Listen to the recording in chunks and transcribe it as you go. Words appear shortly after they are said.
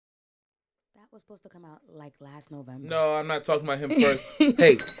That was supposed to come out like last November. No, I'm not talking about him first.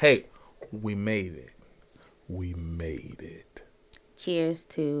 Hey, we made it. We made it. Cheers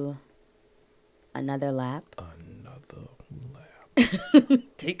to another lap. Another lap.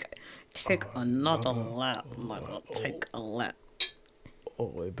 Take another lap. Take a lap.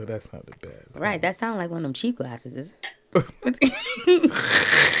 Oh, wait, but that sounded bad. Right, that sounded like one of them cheap glasses. Is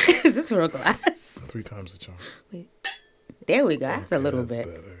this real glass? 3 times the charm. Wait. There we go. That's a little that's bit.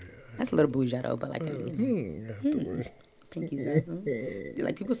 Better, yeah. That's a little bougetto, but like pinky says. Do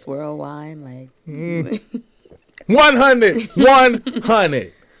like people swirl wine like 100.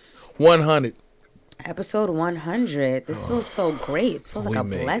 Episode 100. This feels so great. It feels like a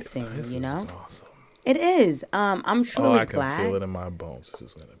blessing, this you know? Is awesome. It is. I'm truly I can glad. feel it in my bones. This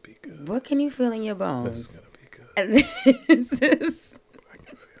is gonna be good. What can you feel in your bones? This is gonna be good. This is... I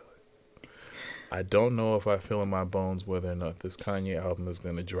can feel it. I don't know if I feel in my bones whether or not this Kanye album is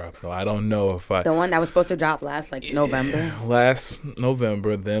gonna drop. No, I don't know if I. The one that was supposed to drop last November. Last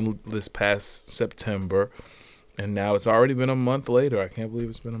November, then this past September, and now it's already been a month later. I can't believe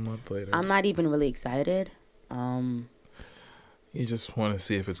it's been a month later. I'm not even really excited. You just want to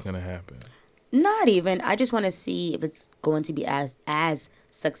see if it's gonna happen. Not even. I just want to see if it's going to be as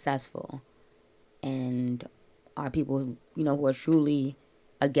successful. And are people, who are truly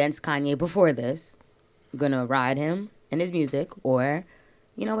against Kanye before this going to ride him and his music, or,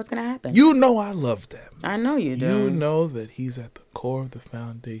 what's going to happen? I love that. I know you do. You know that he's at the core of the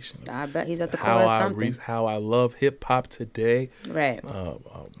foundation. I bet he's at the core of something. How I love hip-hop today. Right.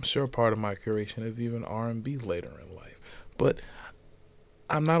 I'm sure part of my curation of even R&B later in life. But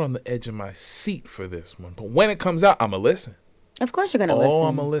I'm not on the edge of my seat for this one. But when it comes out, I'm going to listen. Of course you're going to listen. Oh,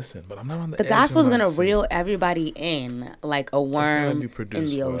 I'm going to listen. But I'm not on the edge of my seat. The gospel's going to reel everybody in like a worm in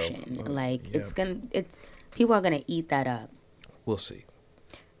the ocean. People are going to eat that up. We'll see.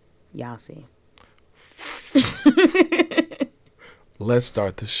 Y'all see. Let's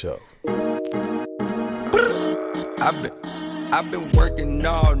start the show. I've been working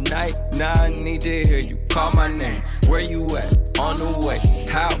all night. Now I need to hear you call my name. Where you at? On the way.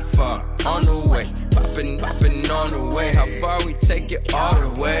 How far? On the way. Poppin' on the way. How far we take it all the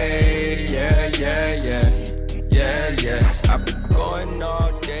way? Yeah. I've been going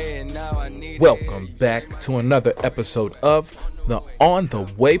all day and now I need. Welcome back to another episode of the On the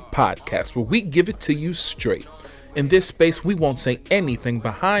Way podcast, where we give it to you straight. In this space, we won't say anything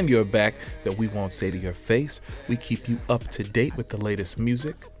behind your back that we won't say to your face. We keep you up to date with the latest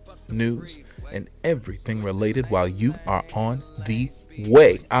music, news, and everything related while you are on the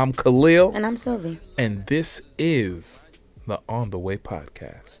way. I'm Khalil. And I'm Sylvie. And this is the On the Way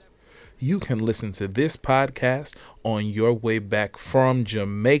podcast. You can listen to this podcast on your way back from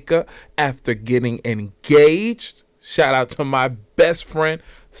Jamaica after getting engaged. Shout out to my best friend,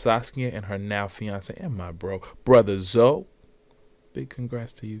 Saskia, and her now fiance, and my brother Zoe. Big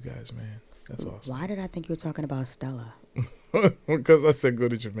congrats to you guys, man. That's awesome. Why did I think you were talking about Stella? Because I said go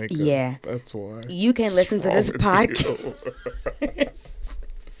to Jamaica. Yeah. That's why. You can listen to this podcast.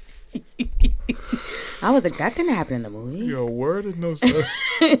 I was like, that didn't happen in the movie. Yo, word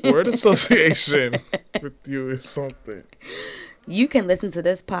association with you is something. You can listen to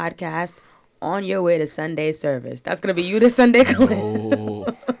this podcast on your way to Sunday service. That's going to be you this Sunday, Khalil. Oh.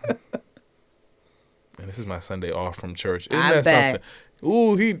 And this is my Sunday off from church. Isn't I that bet. something?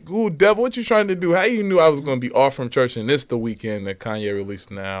 Ooh, devil, what you trying to do? How you knew I was going to be off from church and this the weekend that Kanye released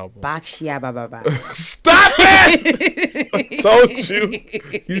an album? Stop it! I told you.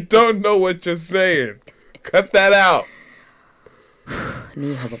 You don't know what you're saying. Cut that out.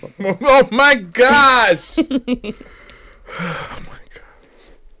 Oh, my gosh. Oh, my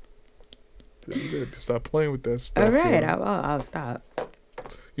gosh. You better stop playing with that stuff. All right, I'll stop.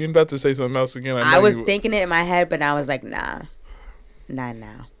 You about to say something else again? I was thinking it in my head, but I was like, nah. Not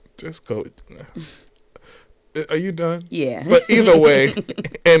now. Just go. Are you done? Yeah. But either way,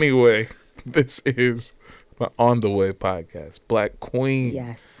 anyway, this is the On the Way podcast. Black Queen.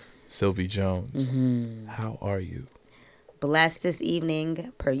 Yes. Sylvie Jones. Mm-hmm. How are you? Blessed this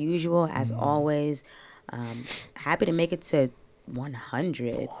evening, per usual, as always. Happy to make it to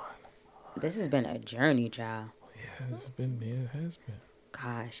 100. This has been a journey, child. Yeah, it has been.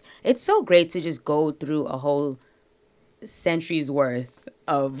 Gosh. It's so great to just go through a whole century's worth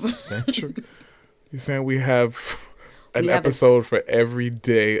of... Century? You're saying we have an episode for every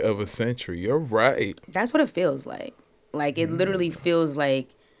day of a century. You're right. That's what it feels like. Like, it literally feels like,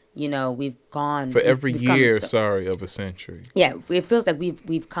 we've gone... For every year, of a century. Yeah, it feels like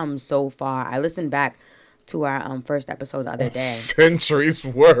we've come so far. I listened back to our first episode the other day. Centuries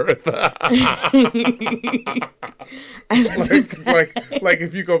worth. like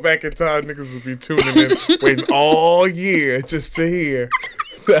if you go back in time, niggas would be tuning in, waiting all year just to hear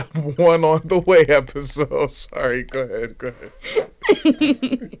that one on the way episode. Sorry, go ahead.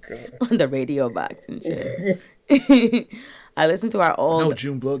 On the radio box and shit. I listened to our old. No,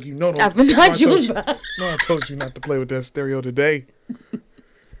 Junebug, you know. I'm not Junebug. No, I told you not to play with that stereo today.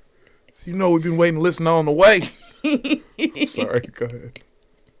 You know we've been waiting to listen on the way. Sorry, go ahead.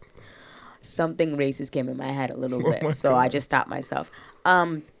 Something racist came in my head a little bit, so I just stopped myself.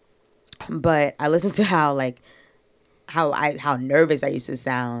 But I listened to how nervous I used to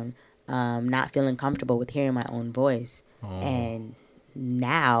sound, not feeling comfortable with hearing my own voice, and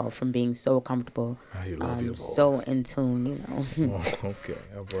now from being so comfortable, so in tune, you know. Okay,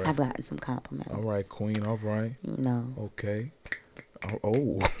 all right. I've gotten some compliments. All right, Queen. All right. You know. Okay.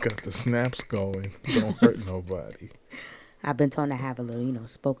 Oh, got the snaps going. Don't hurt nobody. I've been told to have a little,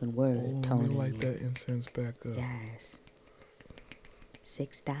 spoken word tone. Let me light that incense back up. Yes.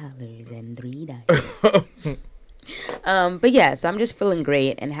 $6 and $3. But yeah, so I'm just feeling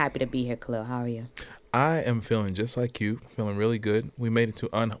great and happy to be here, Khalil. How are you? I am feeling just like you, feeling really good. We made it to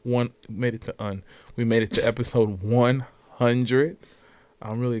episode 100.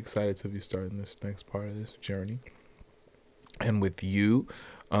 I'm really excited to be starting this next part of this journey. And with you,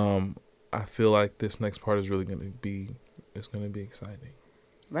 I feel like this next part is really going to be exciting.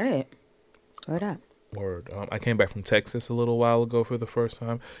 Right. Word up. Word. I came back from Texas a little while ago for the first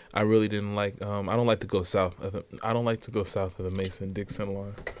time. I really didn't like. I don't like to go south of the Mason-Dixon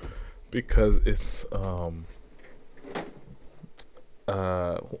line because it's.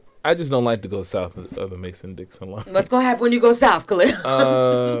 I just don't like to go south of the Mason-Dixon line. What's gonna happen when you go south,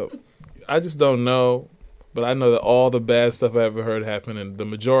 Khalil? I just don't know. But I know that all the bad stuff I ever heard happen, and the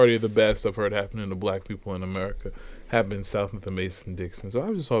majority of the bad stuff I heard happening to black people in America, happened south of the Mason-Dixon. So I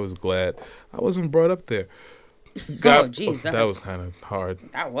was just always glad I wasn't brought up there. Jesus. That was kind of hard.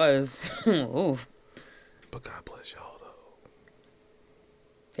 That was. Oof. But God bless y'all, though.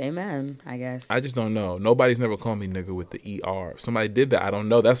 Amen, I guess. I just don't know. Nobody's never called me nigga with the ER. If somebody did that, I don't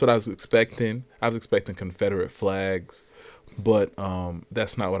know. That's what I was expecting. I was expecting Confederate flags. But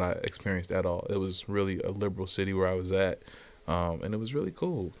that's not what I experienced at all. It was really a liberal city where I was at, and it was really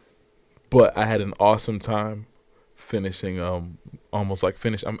cool. But I had an awesome time finishing. I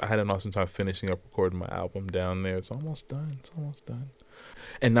had an awesome time finishing up recording my album down there. It's almost done.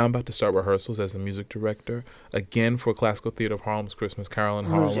 And now I'm about to start rehearsals as the music director again for Classical Theater of Harlem's Christmas Carol in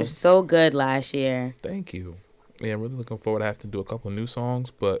Harlem. You're so good last year. Thank you. Yeah, I'm really looking forward. I have to do a couple of new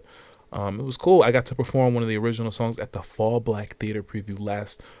songs, but. It was cool. I got to perform one of the original songs at the Fall Black Theater Preview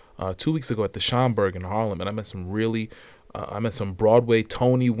 2 weeks ago at the Schomburg in Harlem, and I met some Broadway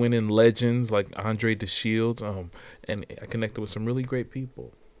Tony winning legends like Andre DeShields, and I connected with some really great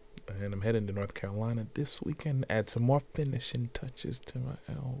people. And I'm heading to North Carolina this weekend to add some more finishing touches to my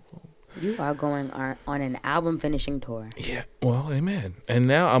album. You are going on an album finishing tour. Yeah, well, amen. And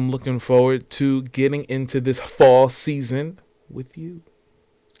now I'm looking forward to getting into this fall season with you.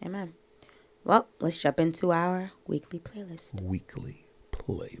 Amen. Well, let's jump into our weekly playlist.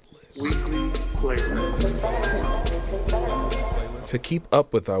 To keep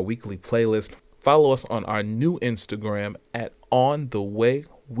up with our weekly playlist, follow us on our new Instagram at On The Way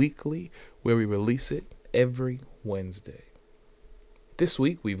Weekly, where we release it every Wednesday. This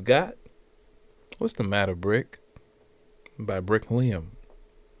week we've got What's the Matter, Brick? By Brick Liam.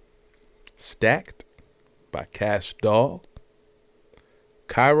 Stacked by Cash Doll.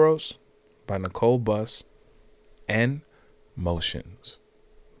 Kairos by Nicole Buss, and Motions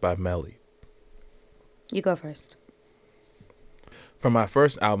by Melly. You go first. For my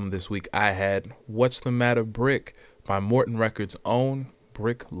first album this week, I had What's the Matter, Brick by Morton Records' own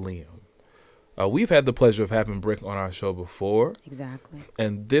Brick Liam. We've had the pleasure of having Brick on our show before. Exactly.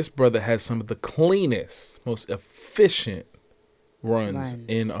 And this brother has some of the cleanest, most efficient runs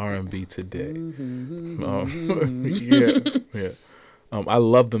in R&B today. Yeah. I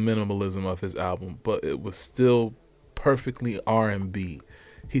love the minimalism of his album, but it was still perfectly R&B.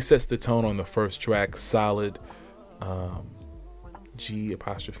 He sets the tone on the first track, Solid,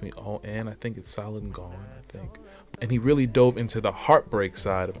 G''O''N, I think it's Solid and Gone, I think. And he really dove into the heartbreak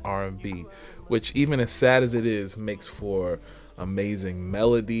side of R&B, which even as sad as it is, makes for amazing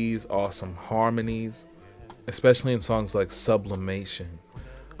melodies, awesome harmonies, especially in songs like Sublimation.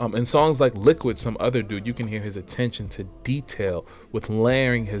 In songs like Liquid, Some Other Dude, you can hear his attention to detail with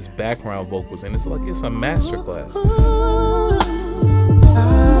layering his background vocals, and it's like it's a masterclass.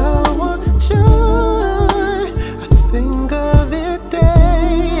 I want you. I think of it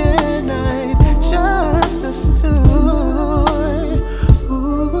day and night, just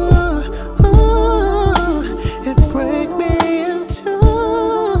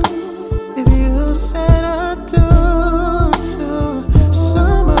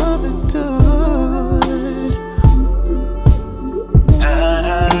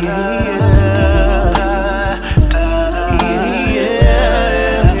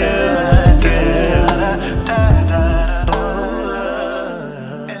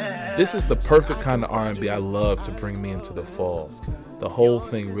This is the perfect kind of R&B I love to bring me into the fall. The whole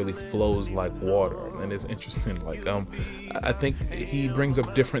thing really flows like water, and it's interesting. Like, I think he brings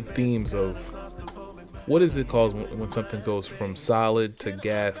up different themes of what is it called when something goes from solid to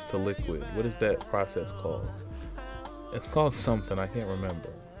gas to liquid. What is that process called? It's called something, I can't remember.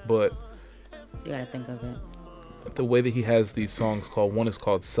 But You gotta think of it. the way that he has these songs called, one is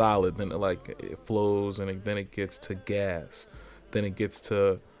called solid, then it flows, and then it gets to gas, then it gets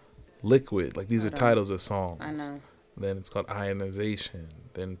to liquid. Like, these are titles of songs. I know. Then it's called ionization,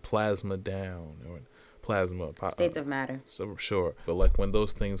 then plasma down, or plasma States of matter. So sure, but like when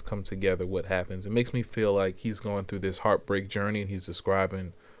those things come together, what happens? It makes me feel like he's going through this heartbreak journey, and he's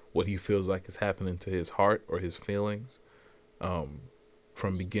describing what he feels like is happening to his heart or his feelings,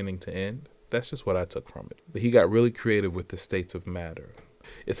 from beginning to end. That's just what I took from it. But he got really creative with the states of matter.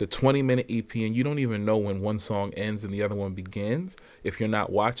 It's a 20-minute EP, and you don't even know when one song ends and the other one begins if you're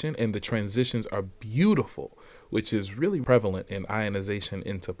not watching, and the transitions are beautiful, which is really prevalent in ionization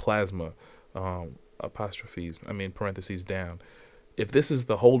into plasma, parentheses down. If this is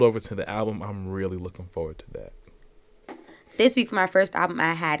the holdover to the album, I'm really looking forward to that. This week for my first album,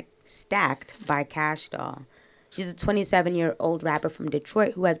 I had Stacked by Cash Doll. She's a 27-year-old rapper from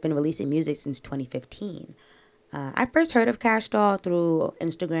Detroit who has been releasing music since 2015. I first heard of Cash Doll through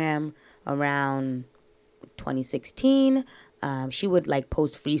Instagram around 2016. She would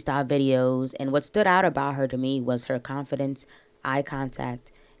post freestyle videos, and what stood out about her to me was her confidence, eye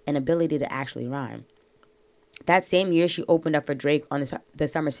contact, and ability to actually rhyme. That same year, she opened up for Drake on the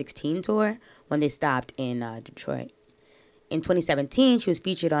Summer 16 tour when they stopped in Detroit. In 2017, she was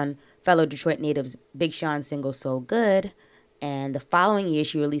featured on fellow Detroit natives Big Sean's single So Good, and the following year,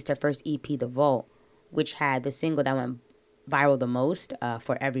 she released her first EP, The Vault, which had the single that went viral the most,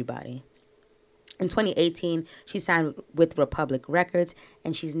 For Everybody. In 2018, she signed with Republic Records,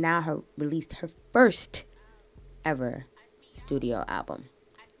 and she's now released her first ever studio album.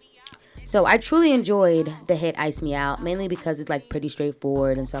 So I truly enjoyed the hit Ice Me Out, mainly because it's pretty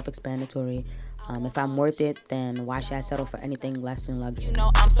straightforward and self-explanatory. If I'm worth it, then why should I settle for anything less than luxury? You know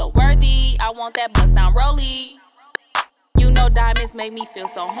I'm so worthy, I want that bust down rollie. You know diamonds make me feel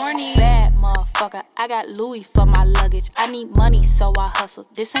so horny. Bad motherfucker, I got Louis for my luggage. I need money, so I hustle.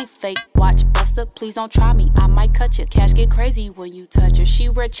 This ain't fake, watch buster. Please don't try me, I might cut you. Cash get crazy when you touch her. She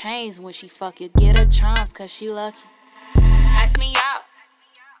wear chains when she fuck you. Get her charms, cause she lucky. Ice me out,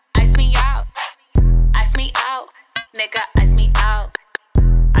 ice me out, ice me out. Nigga, ice me out,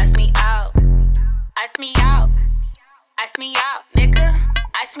 ice me out, ice me out, ice me out. Nigga,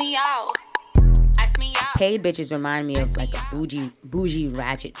 ice me out. Paid Bitches remind me of a bougie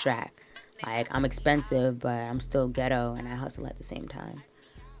ratchet track. I'm expensive, but I'm still ghetto, and I hustle at the same time.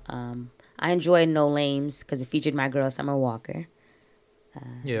 I enjoyed No Lames because it featured my girl Summer Walker.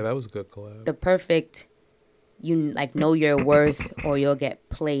 Yeah, that was a good collab. The perfect, know your worth or you'll get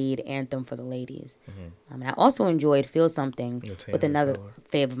played anthem for the ladies. Mm-hmm. And I also enjoyed Feel Something with another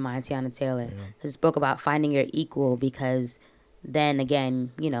fave of mine, Tiana Taylor. Yeah. It spoke about finding your equal because then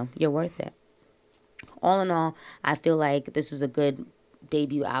again, you're worth it. All in all, I feel like this was a good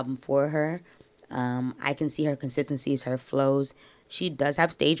debut album for her. I can see her consistencies, her flows. She does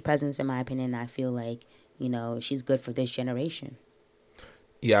have stage presence, in my opinion. I feel like, she's good for this generation.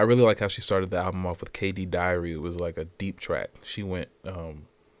 Yeah, I really like how she started the album off with KD Diary. It was like a deep track. She went.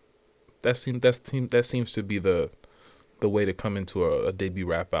 That seems to be the way to come into a debut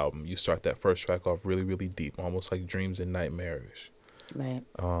rap album. You start that first track off really, really deep, almost like Dreams and Nightmarish. Right.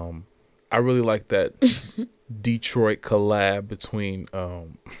 I really like that Detroit collab between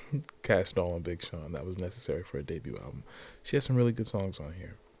Cash Doll and Big Sean. That was necessary for a debut album. She has some really good songs on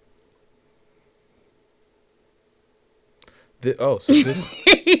here.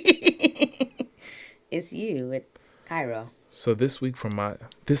 It's you with Cairo. So this week for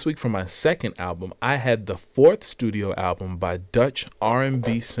my second album, I had the fourth studio album by Dutch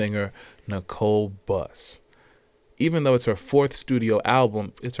R&B singer Nicole Buss. Even though it's her fourth studio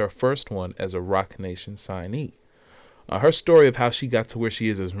album, it's her first one as a Roc Nation signee. Her story of how she got to where she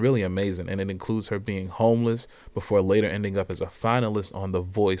is really amazing, and it includes her being homeless before later ending up as a finalist on The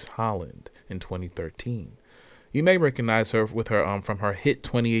Voice Holland in 2013. You may recognize her with her from her hit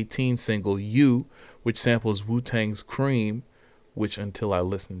 2018 single You, which samples Wu-Tang's Cream, which until I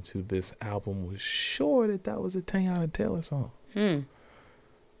listened to this album was sure that was a Tiana Taylor song.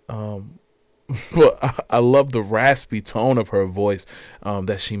 But I love the raspy tone of her voice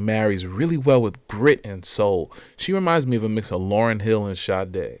that she marries really well with grit and soul. She reminds me of a mix of Lauryn Hill and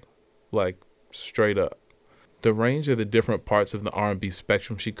Sade, straight up. The range of the different parts of the R&B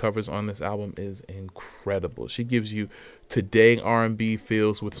spectrum she covers on this album is incredible. She gives you today R&B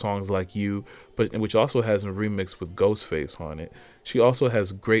feels with songs like You, but which also has a remix with Ghostface on it. She also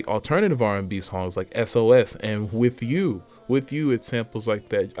has great alternative R&B songs like SOS and With You. With You, it samples like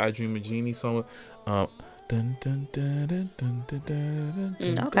that I Dream of Jeannie song. Okay.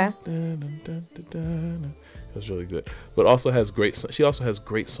 It was really good. But also has she also has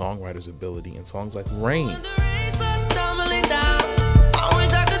great songwriter's ability in songs like Rain.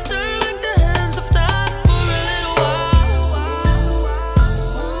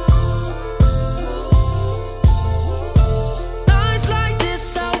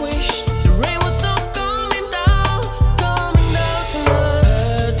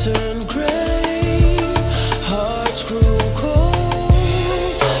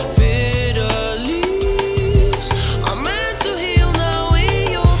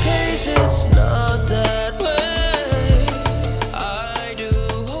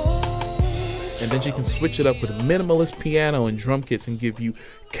 She can switch it up with minimalist piano and drum kits and give you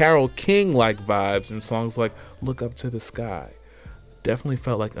Carole King-like vibes in songs like Look Up to the Sky. Definitely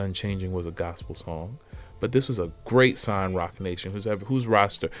felt like Unchanging was a gospel song, but this was a great sign, Rock Nation. Whose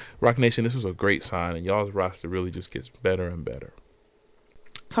roster? Rock Nation, this was a great sign, and y'all's roster really just gets better and better.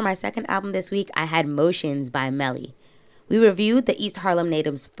 For my second album this week, I had Motions by Melly. We reviewed the East Harlem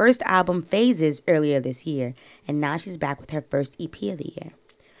Natives' first album, Phases, earlier this year, and now she's back with her first EP of the year.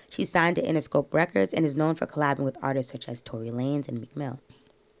 She's signed to Interscope Records and is known for collabing with artists such as Tory Lanez and Meek Mill.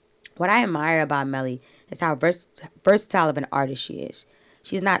 What I admire about Melly is how versatile of an artist she is.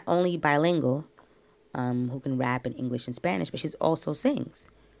 She's not only bilingual, who can rap in English and Spanish, but she also sings.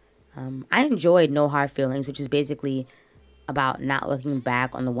 I enjoyed No Hard Feelings, which is basically about not looking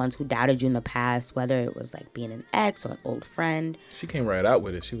back on the ones who doubted you in the past, whether it was like being an ex or an old friend. She came right out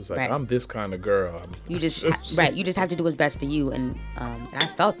with it. She was like, right. I'm this kind of girl. You just you just have to do what's best for you. And I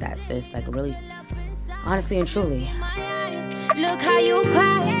felt that, sis, like really, honestly and truly. Look how you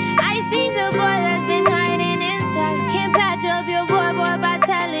cry. I seen the boy that's been hiding inside. Can't patch up your boy by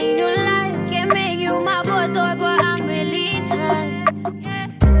telling you lies. Can't make you my boy, I'm really tired.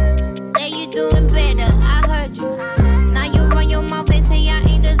 Say you doing better, I heard you. Now you run your mouth and say I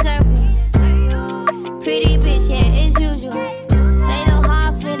ain't deserving. Pretty bitch, yeah, it's usual. Say no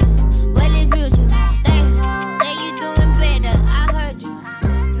hard feelings, well it's mutual. Say you doing better, I heard you.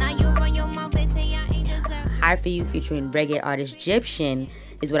 Now you run your mouth and say I ain't deserving. Hard For You featuring reggae artist Egyptian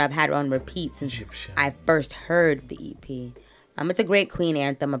is what I've had on repeat since I first heard the EP. It's a great Queen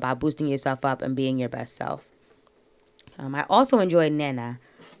anthem about boosting yourself up and being your best self. I also enjoyed Nana,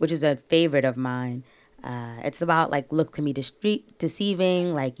 which is a favorite of mine. It's about like look to me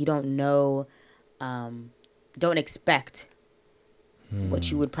deceiving, like you don't know, don't expect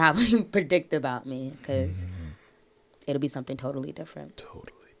what you would probably predict about me, because it'll be something totally different.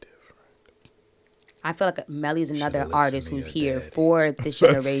 I feel like Melly's another artist who's here for this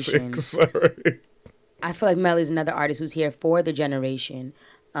generation. I feel like Melly's another artist who's here for the generation.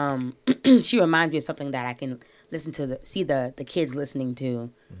 She reminds me of something that I can listen to, see the kids listening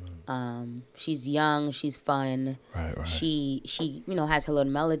to. She's young, she's fun. Right. She has her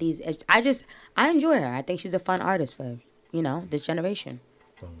little melodies. I enjoy her. I think she's a fun artist for, this generation.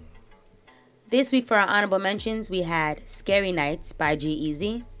 This week for our honorable mentions, we had Scary Nights by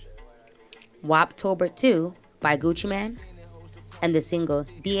G-Eazy, Woptober 2 by Gucci Mane, and the single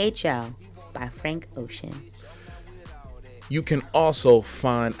DHL by Frank Ocean. You can also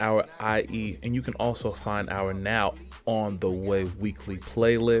find our IE, and you can also find our Now on the Way weekly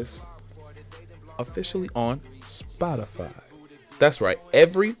playlist officially on Spotify. That's right.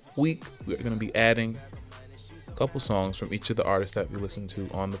 Every week we're going to be adding a couple songs from each of the artists that we listen to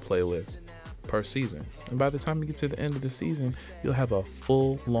on the playlist per season. And by the time you get to the end of the season, you'll have a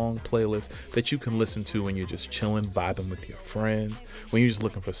full long playlist that you can listen to when you're just chilling, vibing with your friends, when you're just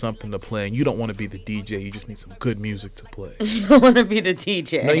looking for something to play and you don't want to be the DJ, you just need some good music to play. You don't want to be the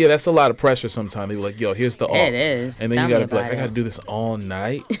DJ. No, yeah, that's a lot of pressure sometimes. They be like, yo, here's the aux. It is. And then you gotta be like, I gotta do this all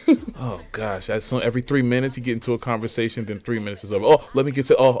night. Oh gosh, that's every 3 minutes you get into a conversation, then 3 minutes is over. Oh, let me get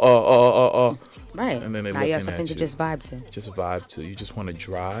to Right. And then they now you have something to just vibe to. Just vibe to. You just want to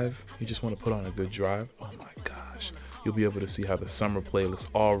drive. You just want to put on a good drive. Oh my gosh. You'll be able to see how the summer playlist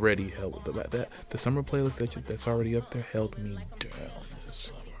already held the summer playlist that's already up there held me down this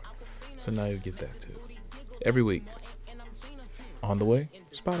summer. So now you get that too. Every week. On the way,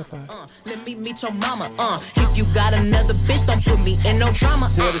 Spotify. Let me meet your mama. If you got another bitch, don't put me in no drama.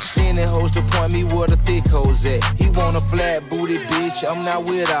 Tell the skinny hoes to point me where the thick hoes at. He want a flat booty bitch, I'm not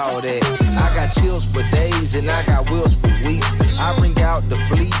with all that. I got chills for days and I got wheels for weeks. I bring out the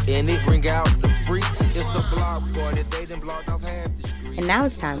fleet and it bring out the freaks. It's a block party, they done blocked off half the street. And now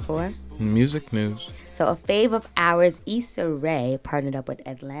it's time for Music news. So a fave of ours, Issa Rae, partnered up with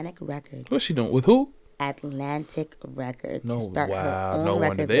Atlantic Records. What's she doing with who? Atlantic Records. No, to start her own no wonder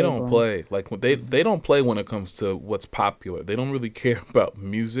record they label. don't play they don't play when it comes to what's popular. They don't really care about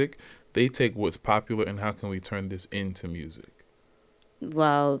music. They take what's popular and how can we turn this into music.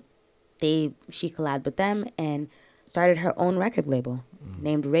 Well, she collabed with them and started her own record label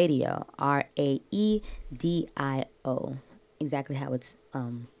named Radio, RAEDIO, exactly how it's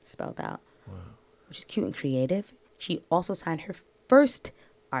spelled out, which is cute and creative. She also signed her first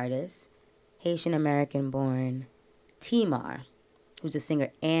artist, Haitian American born Timar, who's a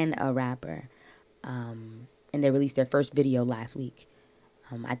singer and a rapper, and they released their first video last week.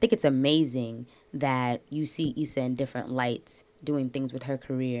 I think it's amazing that you see Issa in different lights doing things with her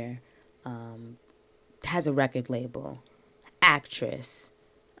career. Has a record label, actress,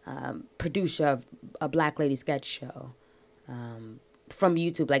 producer of a Black Lady sketch show, from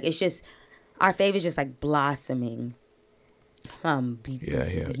YouTube. Like, it's just, our fave is just like blossoming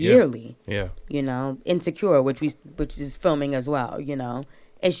yearly. Yeah. You know, Insecure, which is filming as well, you know.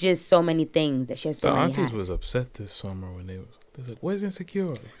 It's just so many things that she has so The many aunties hats. was upset this summer when they was like, "Where's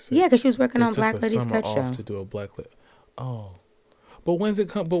Insecure?" Yeah, because she was working they on took Black a Lady summer sketch off show. to do a Black Lady. Oh, but when's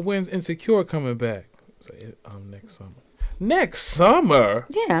Insecure coming back? It's like, next summer. Next summer.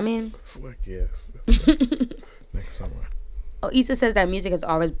 Yeah, I mean, It's like, yes, that's next summer. Issa says that music has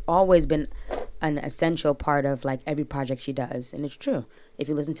always been an essential part of like every project she does, and it's true. If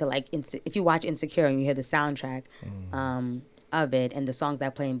you listen to if you watch Insecure and you hear the soundtrack of it and the songs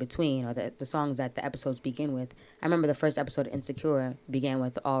that play in between, or the songs that the episodes begin with. I remember the first episode of Insecure began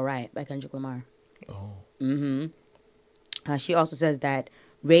with "All Right" by Kendrick Lamar. Oh. She also says that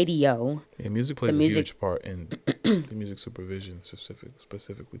Radio. Yeah, music plays a huge part in the music supervision.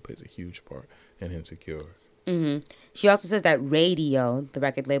 Specifically plays a huge part in Insecure. She also says that Radio, the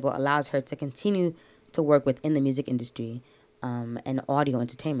record label, allows her to continue to work within the music industry and audio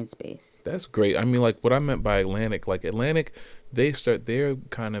entertainment space. That's great. I mean, like what I meant by Atlantic, they're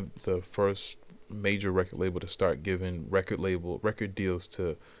kind of the first major record label to start giving record deals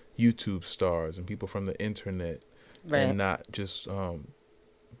to YouTube stars and people from the internet, Right. and not just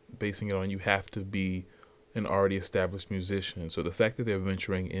basing it on you have to be an already established musician. So the fact that they're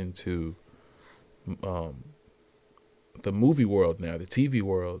venturing into the movie world now, the TV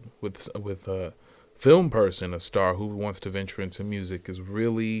world, with a film person, a star who wants to venture into music, is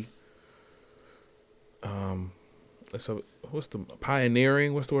really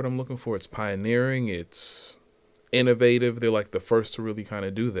pioneering? What's the word I'm looking for? It's pioneering. It's innovative. They're like the first to really kind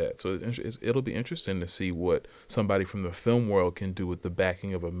of do that. So it'll be interesting to see what somebody from the film world can do with the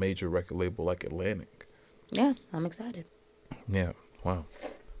backing of a major record label like Atlantic. Yeah, I'm excited. Yeah. Wow.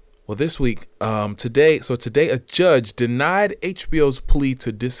 Well, this week, today, a judge denied HBO's plea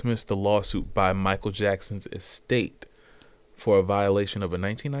to dismiss the lawsuit by Michael Jackson's estate for a violation of a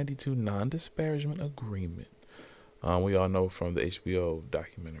 1992 non-disparagement agreement. We all know from the HBO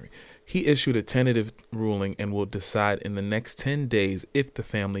documentary. He issued a tentative ruling and will decide in the next 10 days if the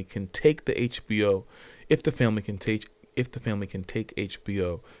family can take HBO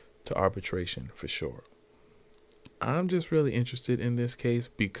to arbitration for sure. I'm just really interested in this case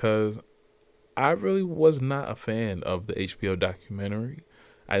because I really was not a fan of the HBO documentary.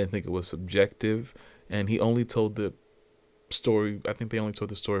 I didn't think it was subjective, and he only told the story. I think they only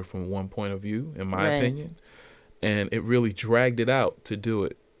told the story from one point of view, in my opinion, and it really dragged it out to do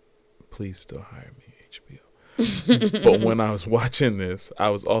it. Please still hire me, HBO. But when I was watching this, I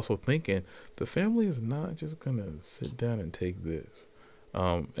was also thinking the family is not just gonna sit down and take this.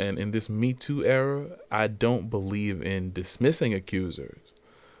 And in this Me Too era, I don't believe in dismissing accusers,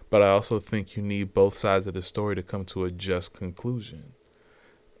 but I also think you need both sides of the story to come to a just conclusion.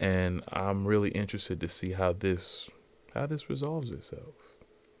 And I'm really interested to see how this resolves itself.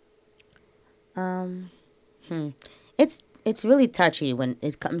 It's really touchy when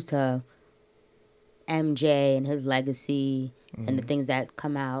it comes to MJ and his legacy and the things that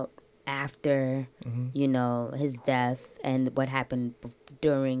come out after, you know, his death and what happened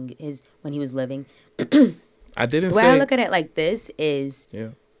during when he was living. I didn't The way say. I look at it like this is, Yeah.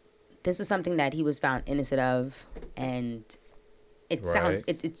 this is something that he was found innocent of, and it sounds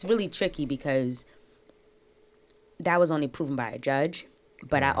it's really tricky because that was only proven by a judge.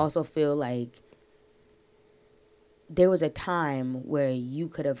 But I also feel like there was a time where you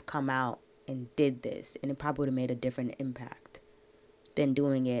could have come out and did this, and it probably would have made a different impact than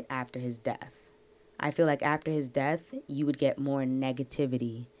doing it after his death. I feel like after his death, you would get more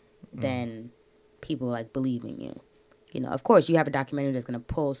negativity than people like believing you. You know, of course, you have a documentary that's going to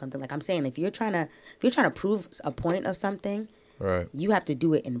pull something. Like I'm saying, if you're trying to prove a point of something, right, you have to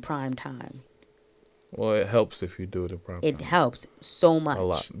do it in prime time. Well, it helps if you do it in prime time. It helps so much. A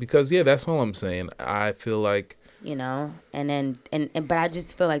lot. Because, yeah, that's all I'm saying. I feel like... You know, but I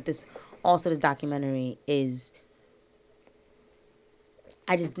just feel like this documentary is...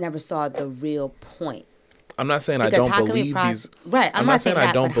 I just never saw the real point. I'm not saying because I don't believe these... Right, I'm not saying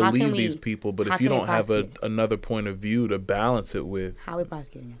I don't believe these people, but if you don't have another point of view to balance it with... How are we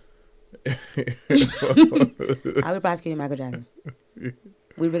prosecuting him? How are we prosecuting Michael Jackson?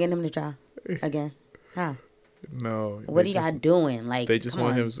 We bringing him to trial again? How? No. What are y'all doing? Like, they just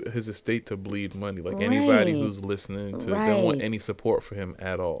want his estate to bleed money. Like anybody who's listening to, they don't want any support for him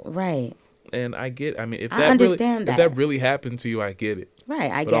at all. Right. And I get. I mean, if that really happened to you, I get it.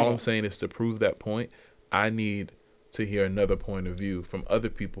 Right. But all I'm saying is to prove that point, I need to hear another point of view from other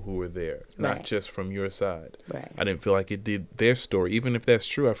people who were there, not just from your side. Right. I didn't feel like it did their story. Even if that's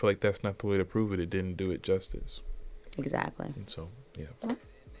true, I feel like that's not the way to prove it. It didn't do it justice. Exactly. And so, yeah. Well,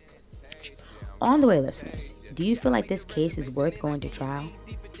 on the way, listeners, do you feel like this case is worth going to trial?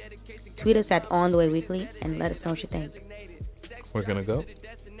 Tweet us at On The Way Weekly and let us know what you think. We're gonna go.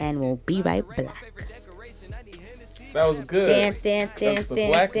 And we'll be right back. That was good. Dance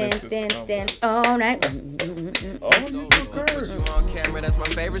all night. You on camera, that's my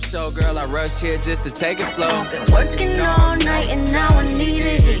favorite show, girl. I rush here just to take it slow. Been working all night and now I need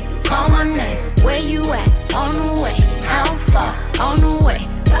to hear you call my name. Where you at? On the way. How far? On the way.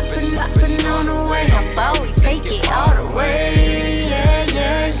 Poppin' on the way. How far we take it all the way? Yeah.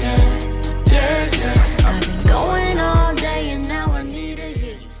 I've been going all day and now I need to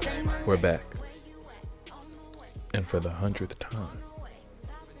hear you say my name. We're back. And for the 100th time,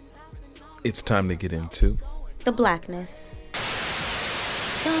 it's time to get into the blackness.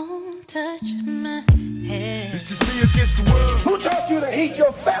 Don't touch my head. It's just me against the world. Who taught you to hate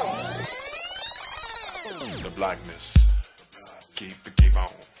your fellow? The blackness. Keep on.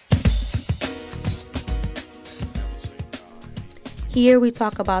 Here we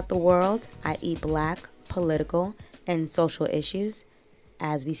talk about the world, i.e. black, political, and social issues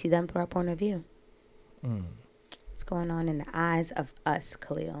as we see them through our point of view. What's going on in the eyes of us,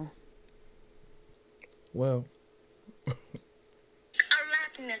 Khalil? Well... A lap,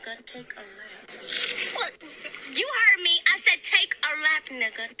 nigga. Take a lap. What? You heard me. I said take a lap,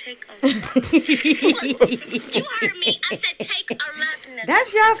 nigga. Take a lap. You heard me. I said take a lap, nigga.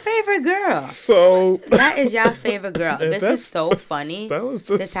 That's your favorite girl. So... That is your favorite girl. This is so funny.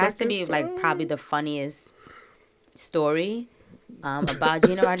 This has to be like probably the funniest story about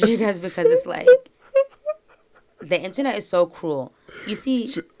Gina Rodriguez because it's like the internet is so cruel. You see,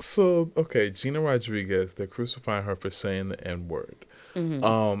 Gina Rodriguez, they're crucifying her for saying the N-word,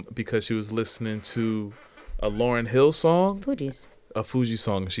 because she was listening to a Lauryn Hill song, a Fuji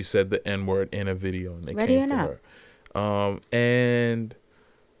song, and she said the N-word in a video, and they came for her. And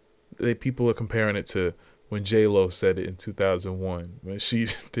people are comparing it to when J-Lo said it in 2001 when she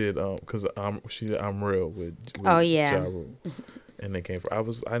did because I'm real with Ja Rule, and they came for. I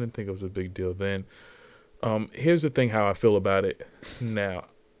didn't think it was a big deal then. Here's the thing: how I feel about it now.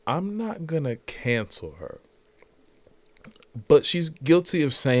 I'm not gonna cancel her, but she's guilty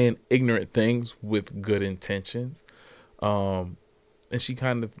of saying ignorant things with good intentions. And she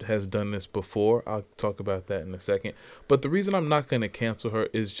kind of has done this before. I'll talk about that in a second. But the reason I'm not going to cancel her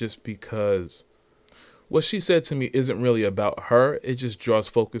is just because what she said to me isn't really about her. It just draws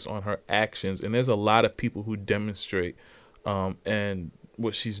focus on her actions. And there's a lot of people who demonstrate and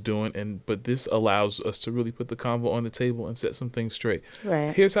what she's doing. But this allows us to really put the convo on the table and set some things straight.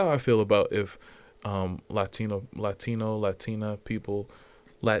 Right. Here's how I feel about if Latina people...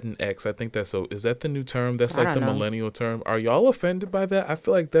 Latinx, I think is that the new term? That's like the millennial term. Are y'all offended by that? I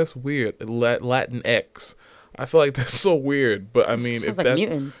feel like that's weird. Latinx. I feel like that's so weird. But I mean, sounds like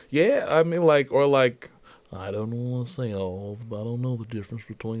mutants. Yeah, I mean, I don't want to say, I don't know the difference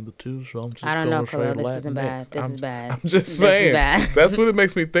between the two, so I'm just I don't know, Khalil. This Latinx. isn't bad. This is bad. I'm just saying. That's what it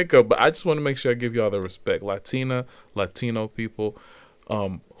makes me think of. But I just want to make sure I give y'all the respect. Latino people,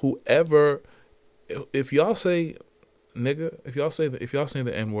 whoever, if y'all say nigga, if y'all say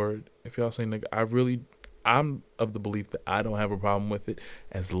the N-word, if y'all say nigga, I'm of the belief that I don't have a problem with it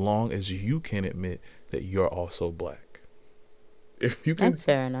as long as you can admit that you're also black. If you can, that's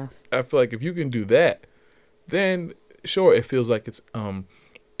fair enough. I feel like if you can do that, then sure, it feels like it's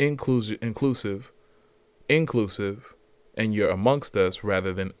inclusive inclusive and you're amongst us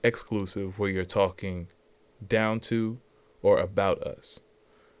rather than exclusive where you're talking down to or about us.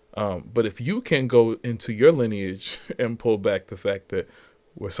 But if you can go into your lineage and pull back the fact that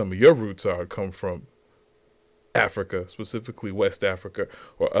where some of your roots are come from Africa, specifically West Africa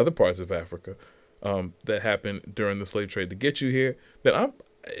or other parts of Africa, that happened during the slave trade to get you here, then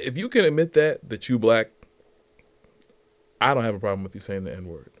if you can admit that you black, I don't have a problem with you saying the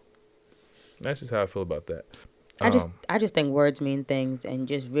N-word. That's just how I feel about that. I just think words mean things, and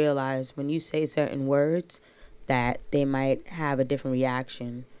just realize when you say certain words that they might have a different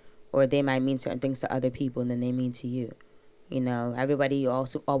reaction, or they might mean certain things to other people than they mean to you. You know, everybody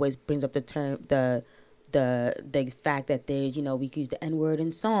also always brings up the term the fact that there's, you know, we use the N-word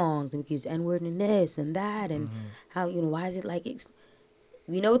in songs, and we use the N-word in this and that, and how, you know, why is it like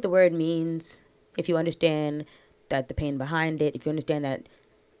you know what the word means if you understand that the pain behind it, if you understand that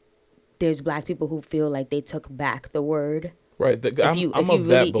there's black people who feel like they took back the word. Right. If you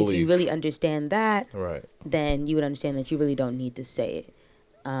really understand that, right, then you would understand that you really don't need to say it.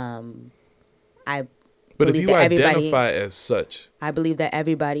 But if you identify as such, I believe that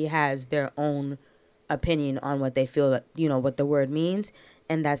everybody has their own opinion on what they feel that, you know, what the word means,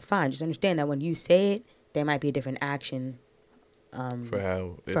 and that's fine. Just understand that when you say it, there might be a different action. For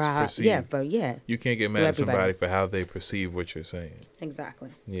how it's perceived. You can't get mad at somebody for how they perceive what you're saying.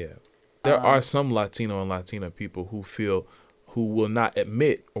 Exactly. Yeah. There are some Latino and Latina people who will not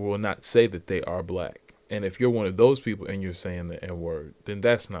admit or will not say that they are black. And if you're one of those people and you're saying the N-word, then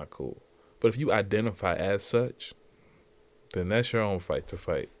that's not cool. But if you identify as such, then that's your own fight to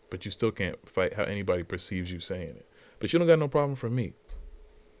fight. But you still can't fight how anybody perceives you saying it. But you don't got no problem from me.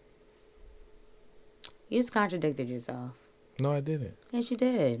 You just contradicted yourself. No, I didn't. Yes, you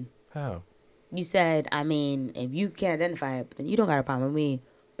did. How? You said, I mean, if you can't identify it, then you don't got a problem with me.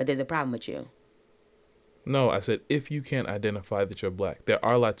 But there's a problem with you. No, I said if you can't identify that you're black. There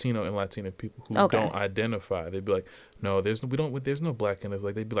are Latino and Latina people who don't identify. They'd be like, no, there's no black in us.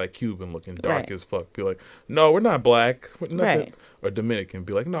 Like they'd be like Cuban looking, dark as fuck. Be like, no, we're not black. Right. Or Dominican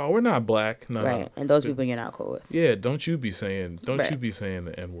be like, no, we're not black. No, right. No. And those people you're not cool with. Yeah, don't you be saying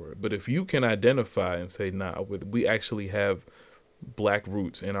the N-word. But if you can identify and say, nah, we actually have black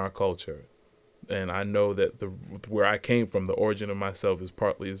roots in our culture. And I know that where I came from, the origin of myself is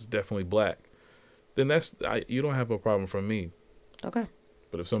definitely black. Then you don't have a problem from me. Okay.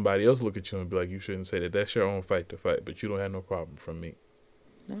 But if somebody else look at you and be like, you shouldn't say that, that's your own fight to fight. But you don't have no problem from me.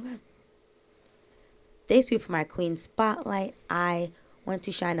 Okay. This week for my Queen Spotlight, I want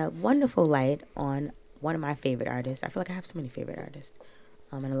to shine a wonderful light on one of my favorite artists. I feel like I have so many favorite artists.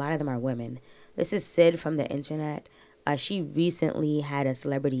 And a lot of them are women. This is Sid from the internet. She recently had a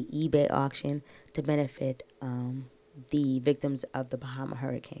celebrity eBay auction to benefit the victims of the Bahama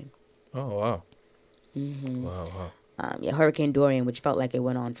hurricane. Oh, wow. Mm-hmm. Wow. Hurricane Dorian, which felt like it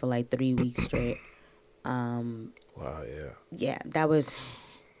went on for like 3 weeks straight. Wow, yeah. Yeah, that was...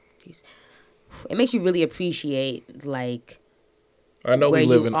 Geez. It makes you really appreciate, like... I know we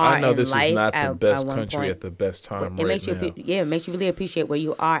live in... I know this is not the best country at the best time it makes now. It makes you really appreciate where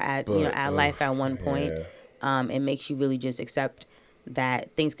you are at, at life at one point. Yeah. It makes you really just accept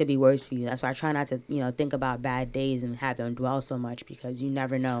that things could be worse for you. That's why I try not to, think about bad days and have them dwell so much, because you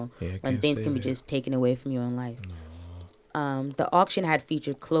never know when things can be just taken away from you in life. No. The auction had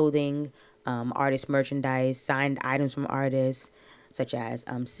featured clothing, artist merchandise, signed items from artists such as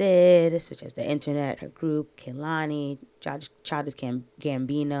Sid, such as the internet, her group, Kehlani, Childish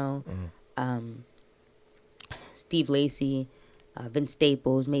Gambino, Steve Lacy, Vince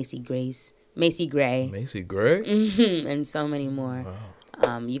Staples, Macy Gray, mm-hmm, and so many more.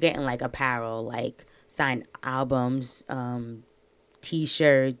 Wow. You're getting like apparel, like signed albums,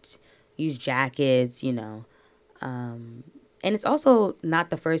 T-shirts, used jackets, and it's also not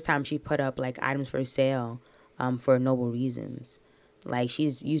the first time she put up like items for sale, for noble reasons. Like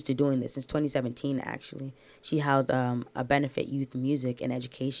she's used to doing this since 2017. Actually, she held a benefit youth music and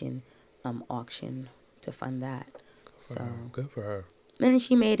education auction to fund that. Good for her. And then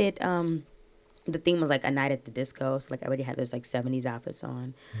she made it. The theme was like a night at the disco, so like I already had those like 70s outfits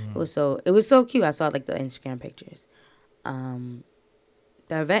on. It was so cute. I saw like the Instagram pictures. The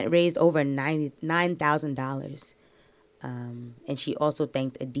event raised over $99,000, and she also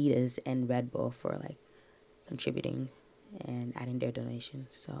thanked Adidas and Red Bull for like contributing and adding their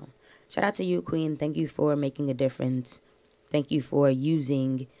donations. So shout out to you, Queen. Thank you for making a difference. Thank you for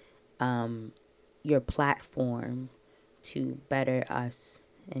using your platform to better us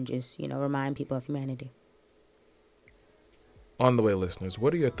and just, remind people of humanity. On the way, listeners,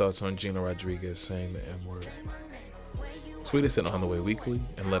 what are your thoughts on Gina Rodriguez saying the N-word? Tweet us at On the Way Weekly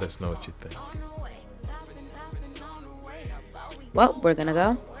and let us know what you think. Well, we're gonna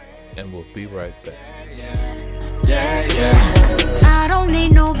go. And we'll be right back. I don't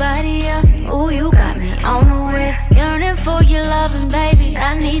need nobody else. Ooh, you got me on the way. Yearning for your loving, baby.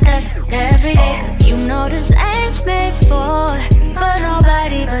 I need that every day. Cause you know this ain't made for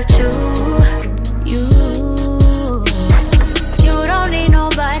nobody but you. You don't need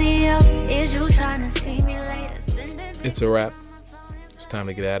nobody else. Is you trying to see me later? It's a wrap. It's time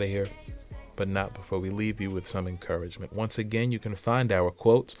to get out of here. But not before we leave you with some encouragement. Once again, you can find our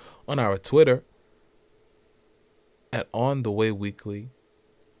quotes on our Twitter at On The Way Weekly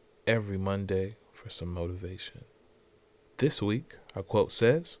every Monday for some motivation. This week, our quote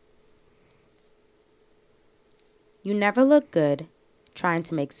says, "You never look good trying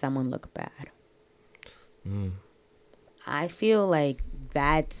to make someone look bad." I feel like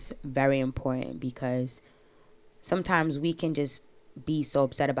that's very important because sometimes we can just be so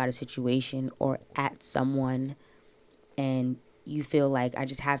upset about a situation or at someone and you feel like I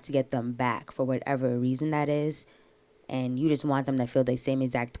just have to get them back for whatever reason that is. And you just want them to feel the same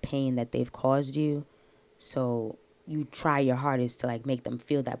exact pain that they've caused you. So you try your hardest to like make them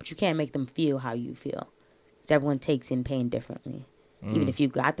feel that, but you can't make them feel how you feel. Because everyone takes in pain differently, even if you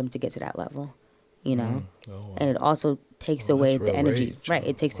got them to get to that level, you know. And it also takes away the energy, right?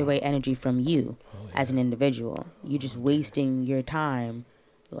 It takes away energy from you as an individual. You just wasting your time,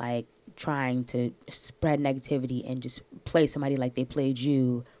 like trying to spread negativity and just play somebody like they played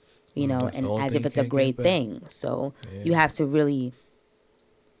you. You know, and as if it's a great thing. So you have to really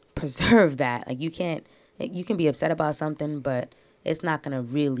preserve that. Like you can be upset about something, but it's not going to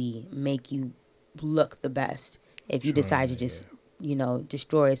really make you look the best if you decide to just, you know,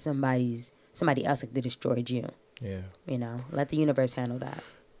 destroy somebody else like they destroyed you. Yeah. You know, let the universe handle that.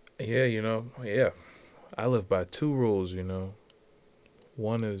 Yeah, you know, I live by two rules, you know.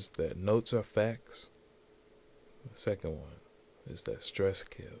 One is that notes are facts. The second one is that stress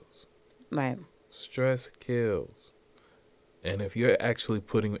kills. Right. Stress kills. And if you're actually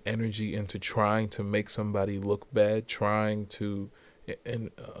putting energy into trying to make somebody look bad, trying to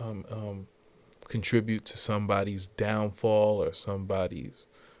contribute to somebody's downfall or somebody's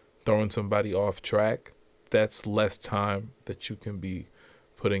throwing somebody off track, that's less time that you can be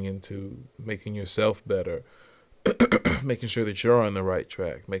putting into making yourself better, making sure that you're on the right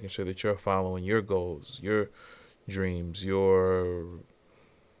track, making sure that you're following your goals, your dreams, your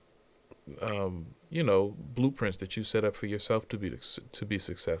you know, blueprints that you set up for yourself to be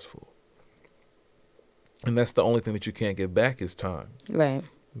successful. And that's the only thing that you can't get back is time. Right.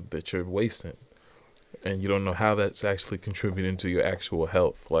 That you're wasting. And you don't know how that's actually contributing to your actual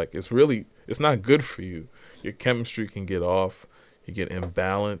health. Like it's not good for you. Your chemistry can get off, you get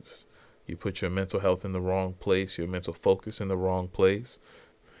imbalanced, you put your mental health in the wrong place, your mental focus in the wrong place.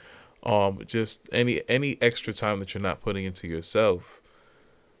 Just any extra time that you're not putting into yourself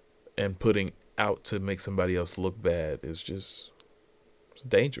and putting out to make somebody else look bad is just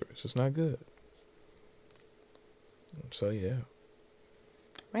dangerous. It's not good. So, yeah.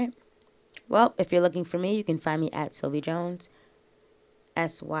 Right. Well, if you're looking for me, you can find me at Sylvie Jones,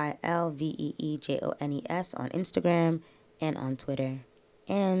 SYLVEEJONES on Instagram and on Twitter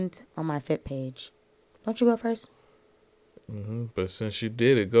and on my Fit page. Don't you go first? But since you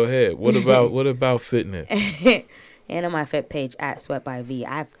did it, go ahead. What about fitness? And on my Fit page at Sweat by V.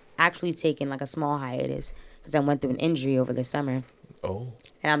 I've actually taken like a small hiatus because I went through an injury over the summer. Oh.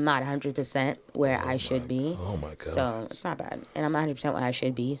 And I'm not 100% where I should be. Oh my God. So it's not bad. And I'm not 100% where I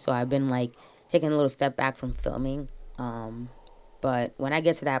should be. So I've been like taking a little step back from filming. But when I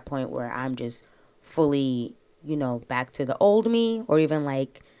get to that point where I'm just fully, you know, back to the old me or even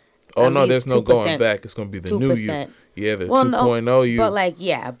like. Oh no, there's no going back. It's gonna be the 2%. New you. Yeah, the 2.0 you. But like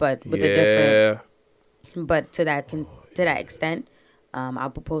but with the different. But to that extent, I'll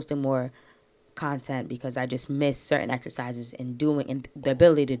be posting more content because I just miss certain exercises and the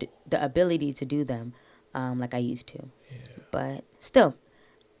ability to do them like I used to. Yeah. But still,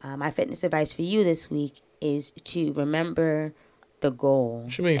 my fitness advice for you this week is to remember the goal.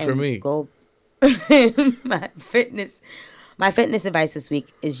 What you mean for me? My fitness advice this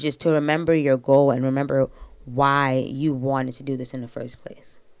week is just to remember your goal and remember why you wanted to do this in the first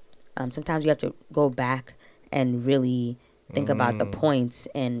place. Sometimes you have to go back and really think about the points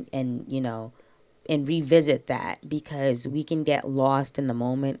and you know, and revisit that because we can get lost in the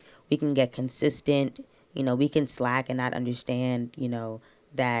moment. We can get consistent. You know, we can slack and not understand, you know,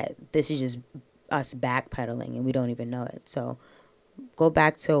 that this is just us backpedaling and we don't even know it. So go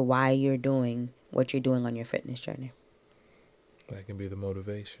back to why you're doing what you're doing on your fitness journey. That can be the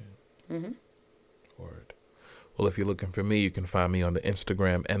motivation. Word. Well, if you're looking for me, you can find me on the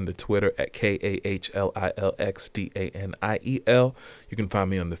Instagram and the Twitter at KAHLILXDANIEL. You can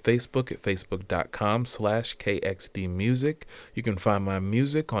find me on the Facebook at facebook.com/KXDmusic. You can find my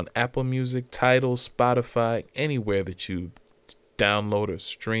music on Apple Music, Tidal, Spotify, anywhere that you download or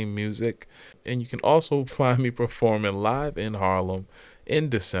stream music. And you can also find me performing live in Harlem in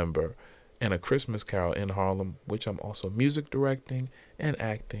December and A Christmas Carol in Harlem, which I'm also music directing and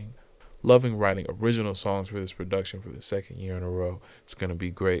acting. Loving writing original songs for this production for the second year in a row. It's going to be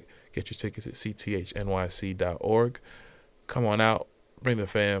great. Get your tickets at cthnyc.org. Come on out. Bring the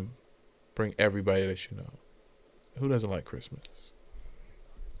fam. Bring everybody that you know. Who doesn't like Christmas?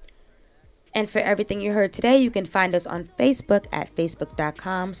 And for everything you heard today, you can find us on Facebook at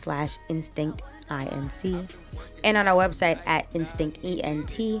facebook.com/instinctinc and on our website at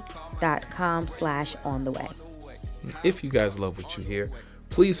instinctent.com/ontheway. If you guys love what you hear,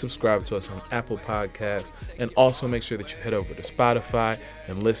 please subscribe to us on Apple Podcasts, and also make sure that you head over to Spotify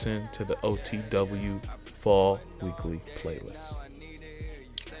and listen to the OTW Fall Weekly playlist.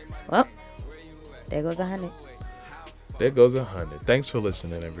 Well, there goes 100. There goes 100. Thanks for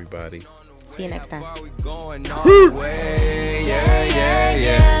listening, everybody. See you next time.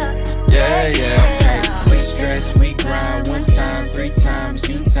 Yeah. We stress, we grind 1 time, 3 times,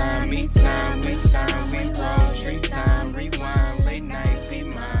 you time, me time, we time, we roll, 3 time, rewind, late night, be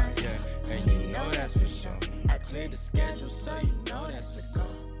mine, yeah. And you know that's for sure. I cleared the schedule so you